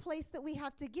that's the place that we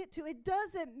have to get to. It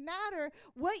doesn't matter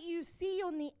what you see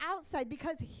on the outside,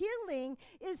 because healing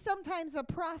is sometimes a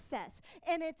process.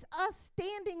 And it's us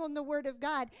standing on the word of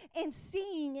God and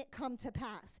seeing it come to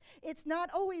pass. It's not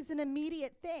always an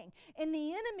immediate thing. And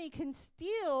the enemy can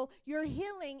steal your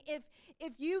healing if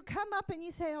you come up and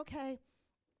you say, okay,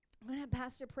 I'm going to have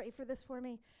Pastor pray for this for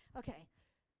me. Okay.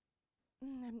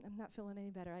 I'm not feeling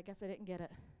any better. I guess I didn't get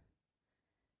it.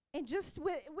 And just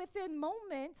within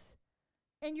moments,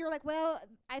 and you're like, well,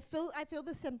 I feel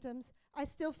the symptoms. I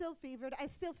still feel fevered. I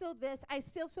still feel this. I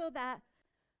still feel that.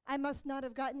 I must not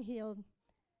have gotten healed.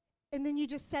 And then you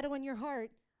just settle in your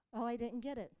heart, oh, I didn't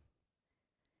get it.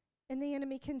 And the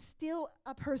enemy can steal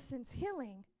a person's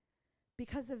healing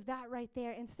because of that right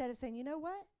there, instead of saying, you know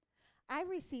what? I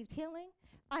received healing.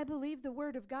 I believe the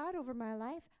word of God over my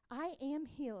life. I am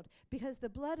healed because the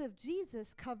blood of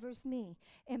Jesus covers me.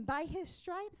 And by his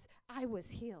stripes, I was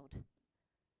healed.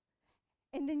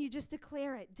 And then you just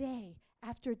declare it day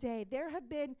after day. There have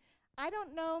been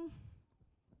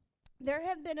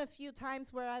a few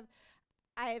times where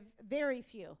very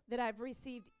few that I've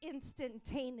received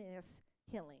instantaneous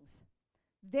healings.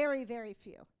 Very, very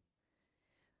few.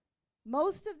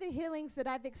 Most of the healings that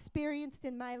I've experienced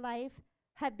in my life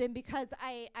have been because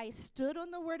I stood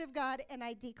on the word of God and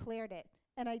I declared it,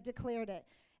 and I declared it,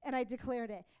 and I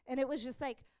declared it. And it was just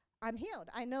like, I'm healed.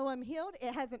 I know I'm healed.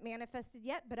 It hasn't manifested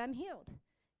yet, but I'm healed.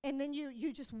 And then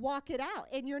you just walk it out,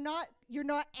 and you're not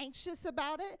anxious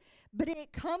about it, but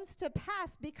it comes to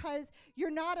pass because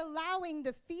you're not allowing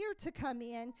the fear to come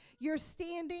in. You're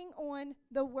standing on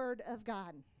the word of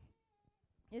God.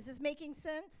 Is this making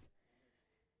sense?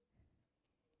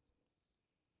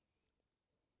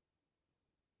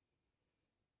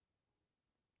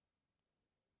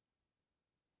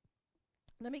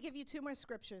 Let me give you two more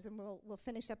scriptures, and we'll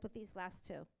finish up with these last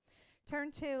two.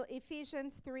 Turn to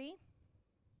Ephesians 3.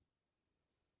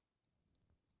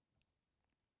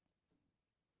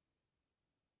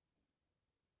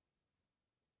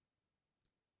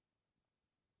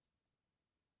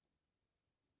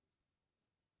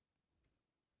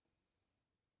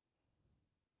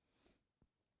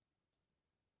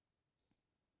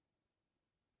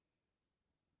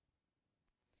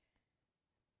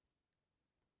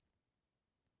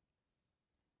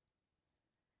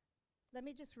 Let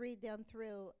me just read down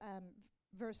through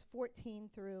verse 14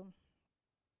 through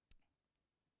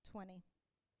 20.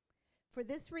 For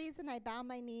this reason I bow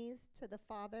my knees to the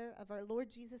Father of our Lord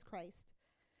Jesus Christ,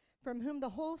 from whom the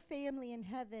whole family in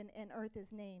heaven and earth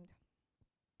is named,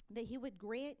 that he would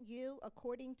grant you,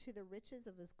 according to the riches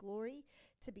of his glory,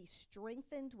 to be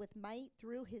strengthened with might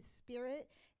through his Spirit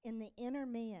in the inner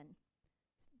man.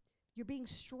 You're being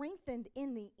strengthened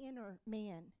in the inner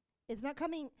man. It's not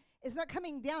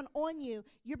coming down on you.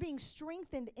 You're being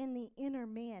strengthened in the inner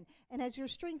man. And as you're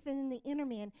strengthened in the inner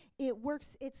man, it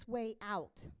works its way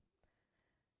out.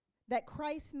 That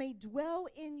Christ may dwell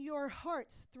in your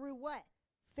hearts through what?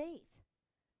 Faith.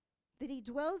 That he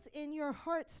dwells in your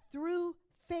hearts through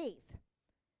faith.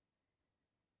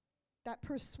 That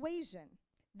persuasion.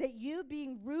 That you,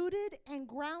 being rooted and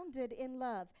grounded in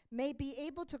love, may be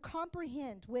able to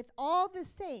comprehend with all the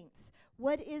saints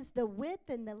what is the width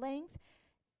and the length,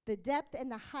 the depth and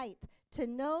the height, to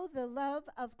know the love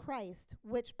of Christ,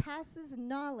 which passes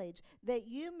knowledge, that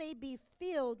you may be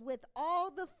filled with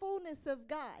all the fullness of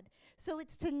God. So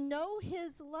it's to know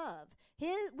his love.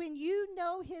 When you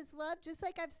know his love, just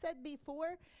like I've said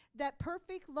before, that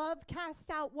perfect love casts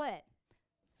out what?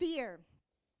 Fear.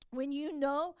 When you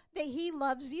know that he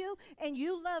loves you and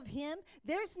you love him,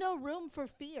 there's no room for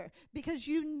fear, because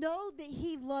you know that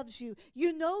he loves you.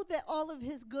 You know that all of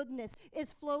his goodness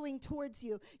is flowing towards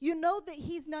you. You know that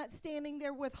he's not standing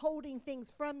there withholding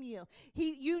things from you.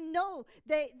 You know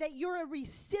that you're a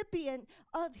recipient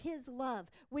of his love.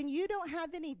 When you don't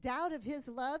have any doubt of his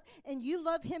love and you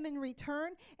love him in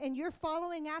return and you're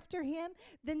following after him,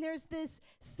 then there's this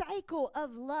cycle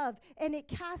of love and it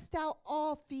casts out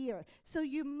all fear. So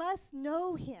you must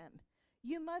know him.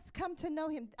 You must come to know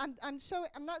him. I'm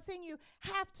not saying you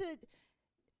have to.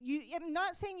 I'm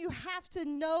not saying you have to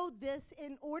know this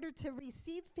in order to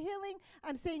receive healing.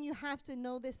 I'm saying you have to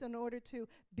know this in order to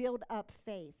build up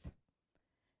faith.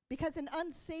 Because an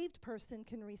unsaved person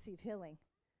can receive healing.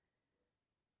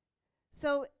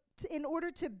 So in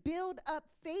order to build up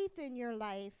faith in your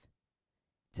life,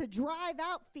 to drive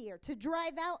out fear, to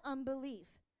drive out unbelief,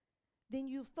 then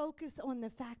you focus on the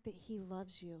fact that he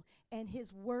loves you and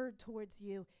his word towards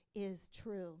you is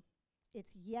true.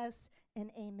 It's yes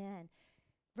and amen.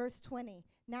 Verse 20,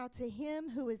 now to him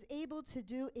who is able to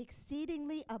do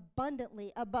exceedingly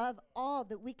abundantly above all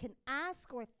that we can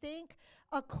ask or think,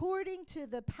 according to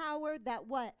the power that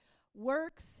what?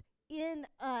 Works in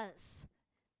us.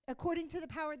 According to the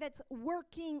power that's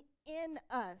working in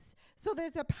us. So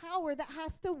there's a power that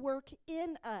has to work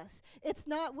in us. It's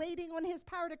not waiting on his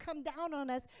power to come down on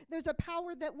us. There's a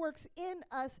power that works in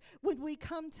us when we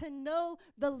come to know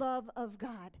the love of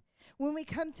God. When we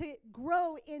come to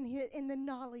grow in the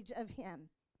knowledge of him.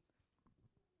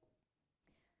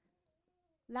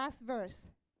 Last verse.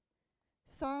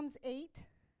 Psalms 8.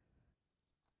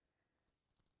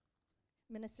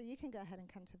 Minister, you can go ahead and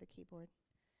come to the keyboard,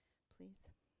 please.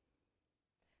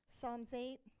 Psalms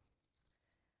 8,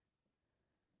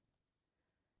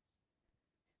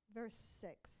 verse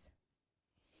 6.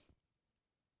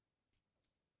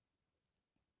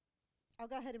 I'll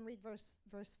go ahead and read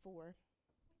verse 4.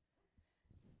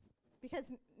 Because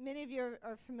many of you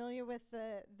are familiar with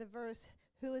the verse,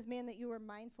 who is man that you are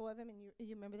mindful of him? And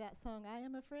you remember that song, I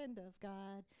am a friend of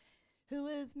God. Who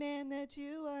is man that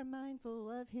you are mindful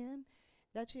of him,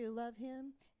 that you love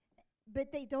him?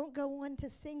 But they don't go on to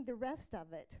sing the rest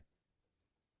of it.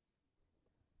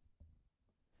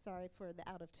 Sorry for the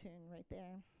out of tune right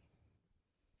there.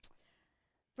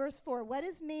 Verse 4, what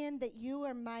is man that you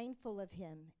are mindful of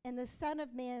him, and the son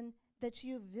of man that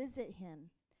you visit him?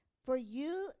 For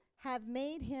you have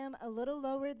made him a little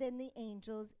lower than the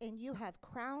angels, and you have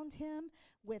crowned him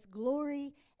with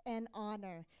glory and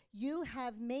honor. You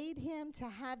have made him to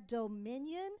have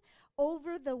dominion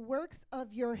over the works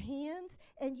of your hands,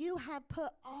 and you have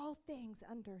put all things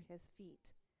under his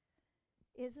feet.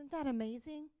 Isn't that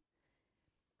amazing?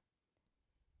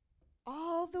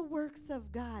 All the works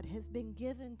of God has been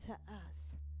given to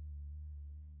us.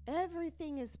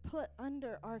 Everything is put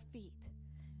under our feet.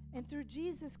 And through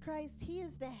Jesus Christ, he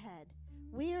is the head.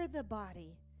 We are the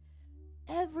body.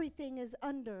 Everything is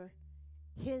under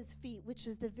his feet, which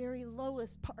is the very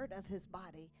lowest part of his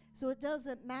body. So it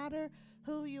doesn't matter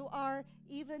who you are.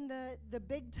 Even the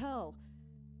big toe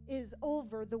is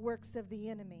over the works of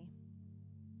the enemy.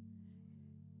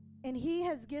 And he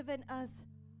has given us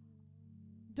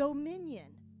dominion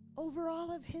over all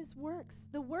of his works,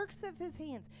 the works of his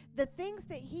hands, the things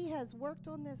that he has worked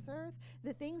on this earth,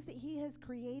 the things that he has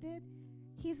created.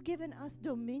 He's given us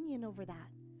dominion over that.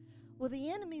 Well, the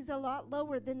enemy's a lot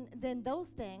lower than those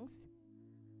things.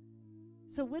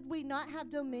 So would we not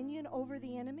have dominion over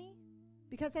the enemy?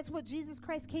 because that's what Jesus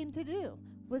Christ came to do,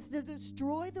 was to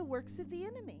destroy the works of the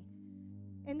enemy.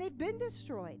 And they've been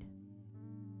destroyed.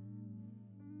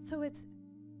 So it's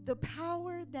the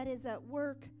power that is at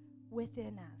work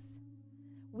within us.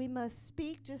 We must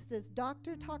speak, just as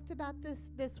Doctor talked about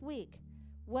this week,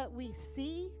 what we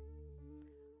see,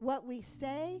 what we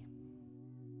say,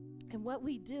 and what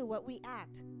we do, what we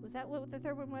act. Was that what the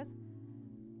third one was?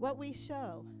 What we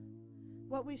show.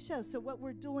 What we show. So what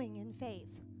we're doing in faith.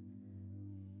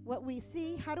 What we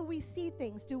see, how do we see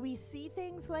things? Do we see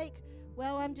things like,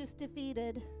 well, I'm just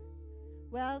defeated.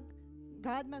 Well,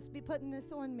 God must be putting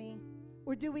this on me.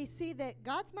 Or do we see that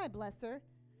God's my blesser?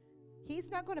 He's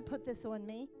not going to put this on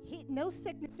me. No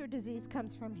sickness or disease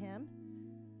comes from him.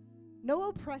 No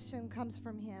oppression comes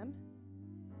from him.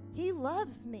 He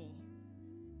loves me.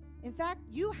 In fact,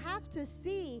 you have to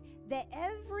see that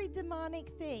every demonic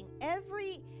thing,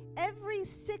 every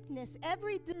sickness,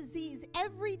 every disease,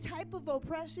 every type of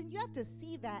oppression, you have to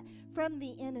see that from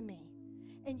the enemy.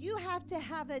 And you have to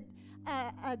have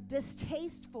a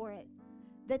distaste for it.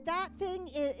 That thing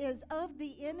is of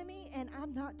the enemy, and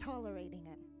I'm not tolerating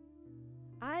it.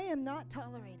 I am not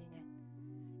tolerating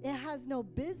it. It has no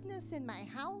business in my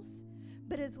house.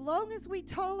 But as long as we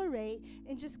tolerate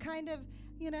and just kind of,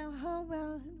 oh,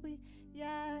 well,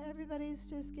 everybody's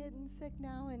just getting sick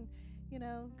now, and,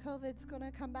 COVID's going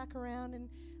to come back around and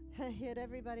hit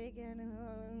everybody again.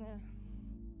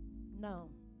 No.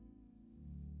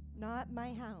 Not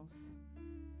my house.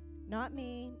 Not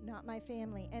me, not my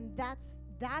family. And that's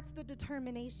the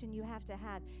determination you have to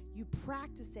have. You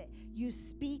practice it. You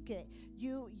speak it.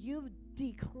 You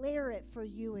declare it for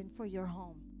you and for your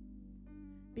home.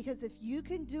 Because if you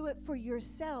can do it for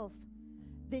yourself,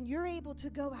 then you're able to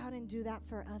go out and do that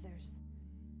for others.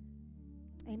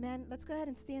 Amen. Let's go ahead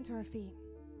and stand to our feet.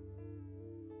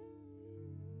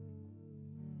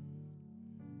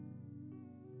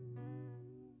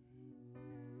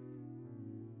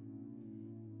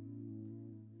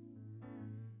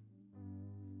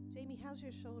 Jamie, how's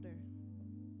your shoulder?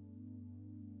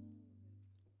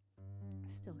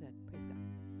 Still good. Praise God.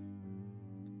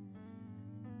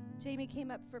 Jamie came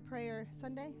up for prayer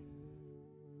Sunday,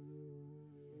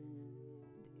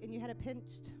 and you had a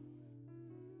pinched,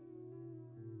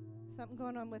 something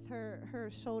going on with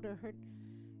her shoulder,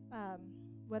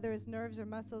 whether it's nerves or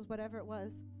muscles, whatever it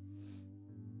was.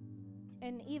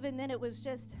 And even then, it was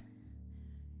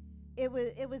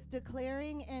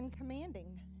declaring and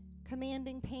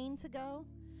commanding pain to go,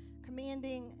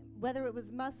 commanding whether it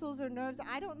was muscles or nerves.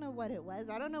 I don't know what it was.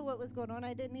 I don't know what was going on.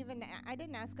 I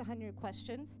didn't ask 100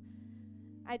 questions.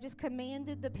 I just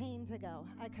commanded the pain to go.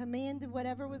 I commanded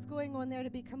whatever was going on there to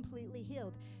be completely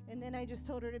healed. And then I just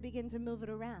told her to begin to move it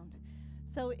around.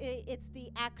 So it's the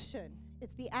action.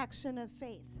 It's the action of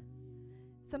faith.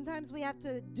 Sometimes we have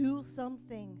to do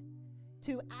something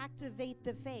to activate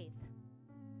the faith.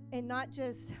 And not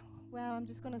just, well, I'm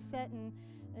just going to sit and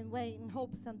wait and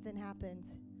hope something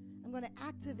happens. I'm going to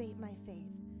activate my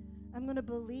faith. I'm going to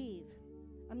believe.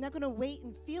 I'm not going to wait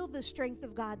and feel the strength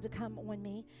of God to come on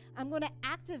me. I'm going to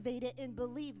activate it and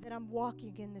believe that I'm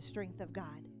walking in the strength of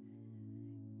God.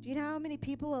 Do you know how many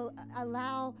people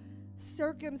allow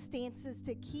circumstances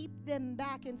to keep them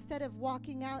back instead of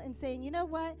walking out and saying, you know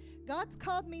what? God's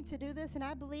called me to do this, and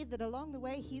I believe that along the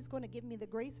way, he's going to give me the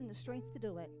grace and the strength to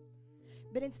do it.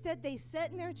 But instead, they sit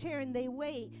in their chair and they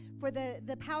wait for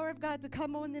the power of God to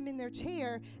come on them in their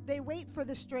chair. They wait for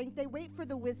the strength. They wait for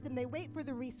the wisdom. They wait for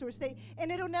the resource. And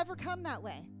it'll never come that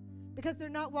way because they're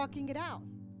not walking it out.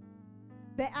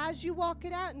 But as you walk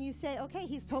it out and you say, okay,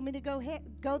 he's told me to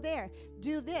go there,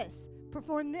 do this,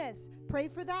 perform this, pray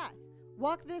for that,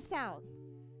 walk this out,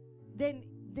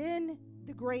 then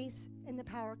the grace and the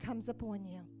power comes upon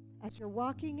you as you're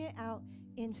walking it out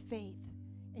in faith.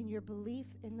 And your belief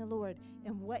in the Lord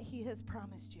and what he has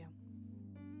promised you.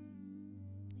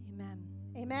 Amen.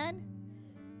 Amen.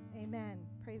 Amen.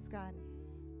 Praise God.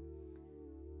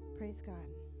 Praise God.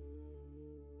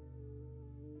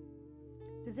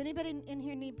 Does anybody in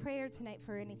here need prayer tonight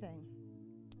for anything?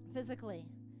 Physically?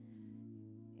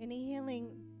 Any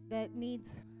healing that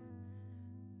needs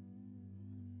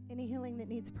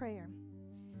prayer?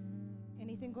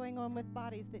 Anything going on with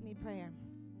bodies that need prayer?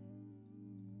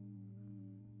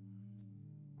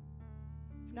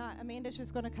 If not, Amanda's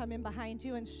just going to come in behind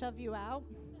you and shove you out.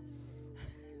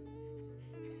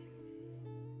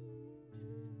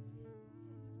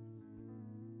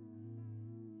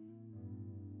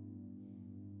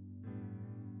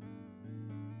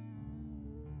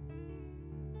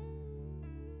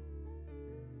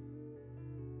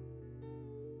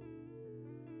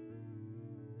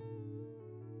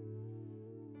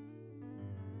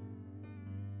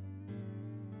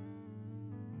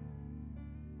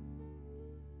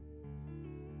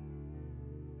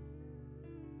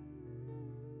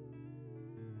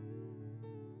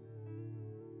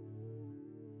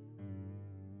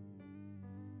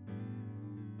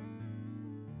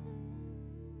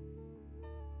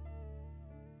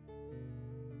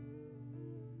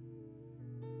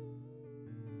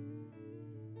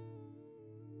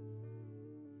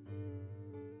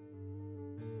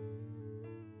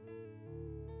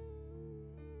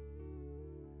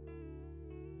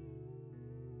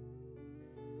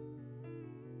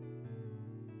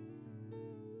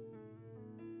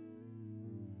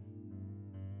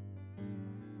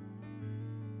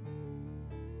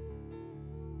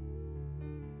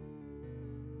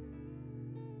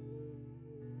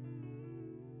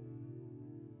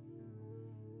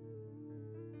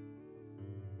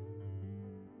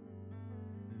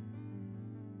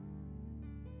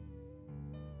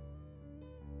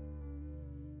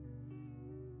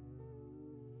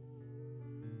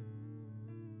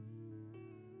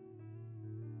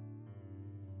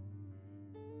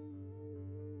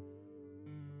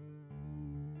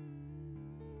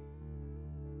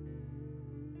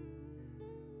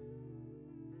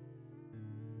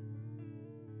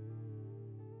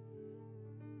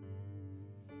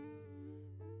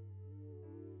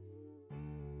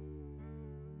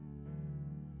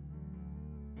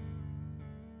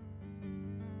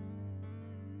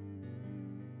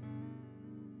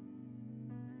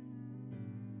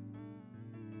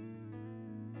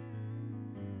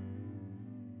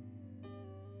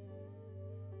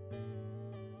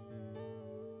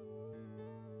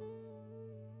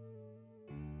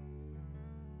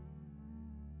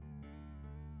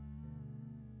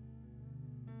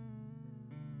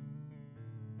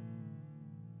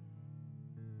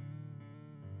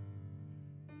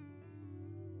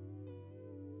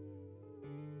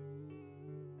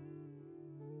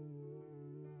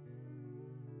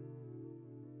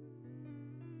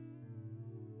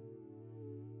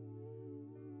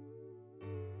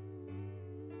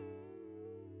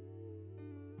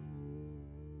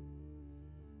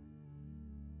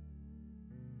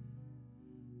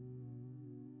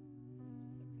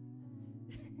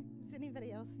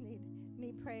 else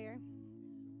need prayer?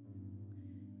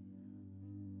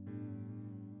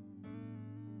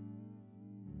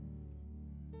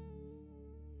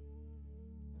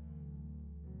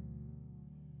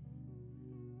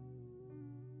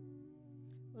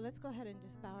 Well, let's go ahead and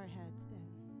just bow our heads then.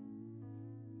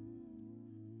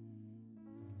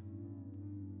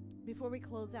 Before we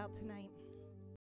close out tonight,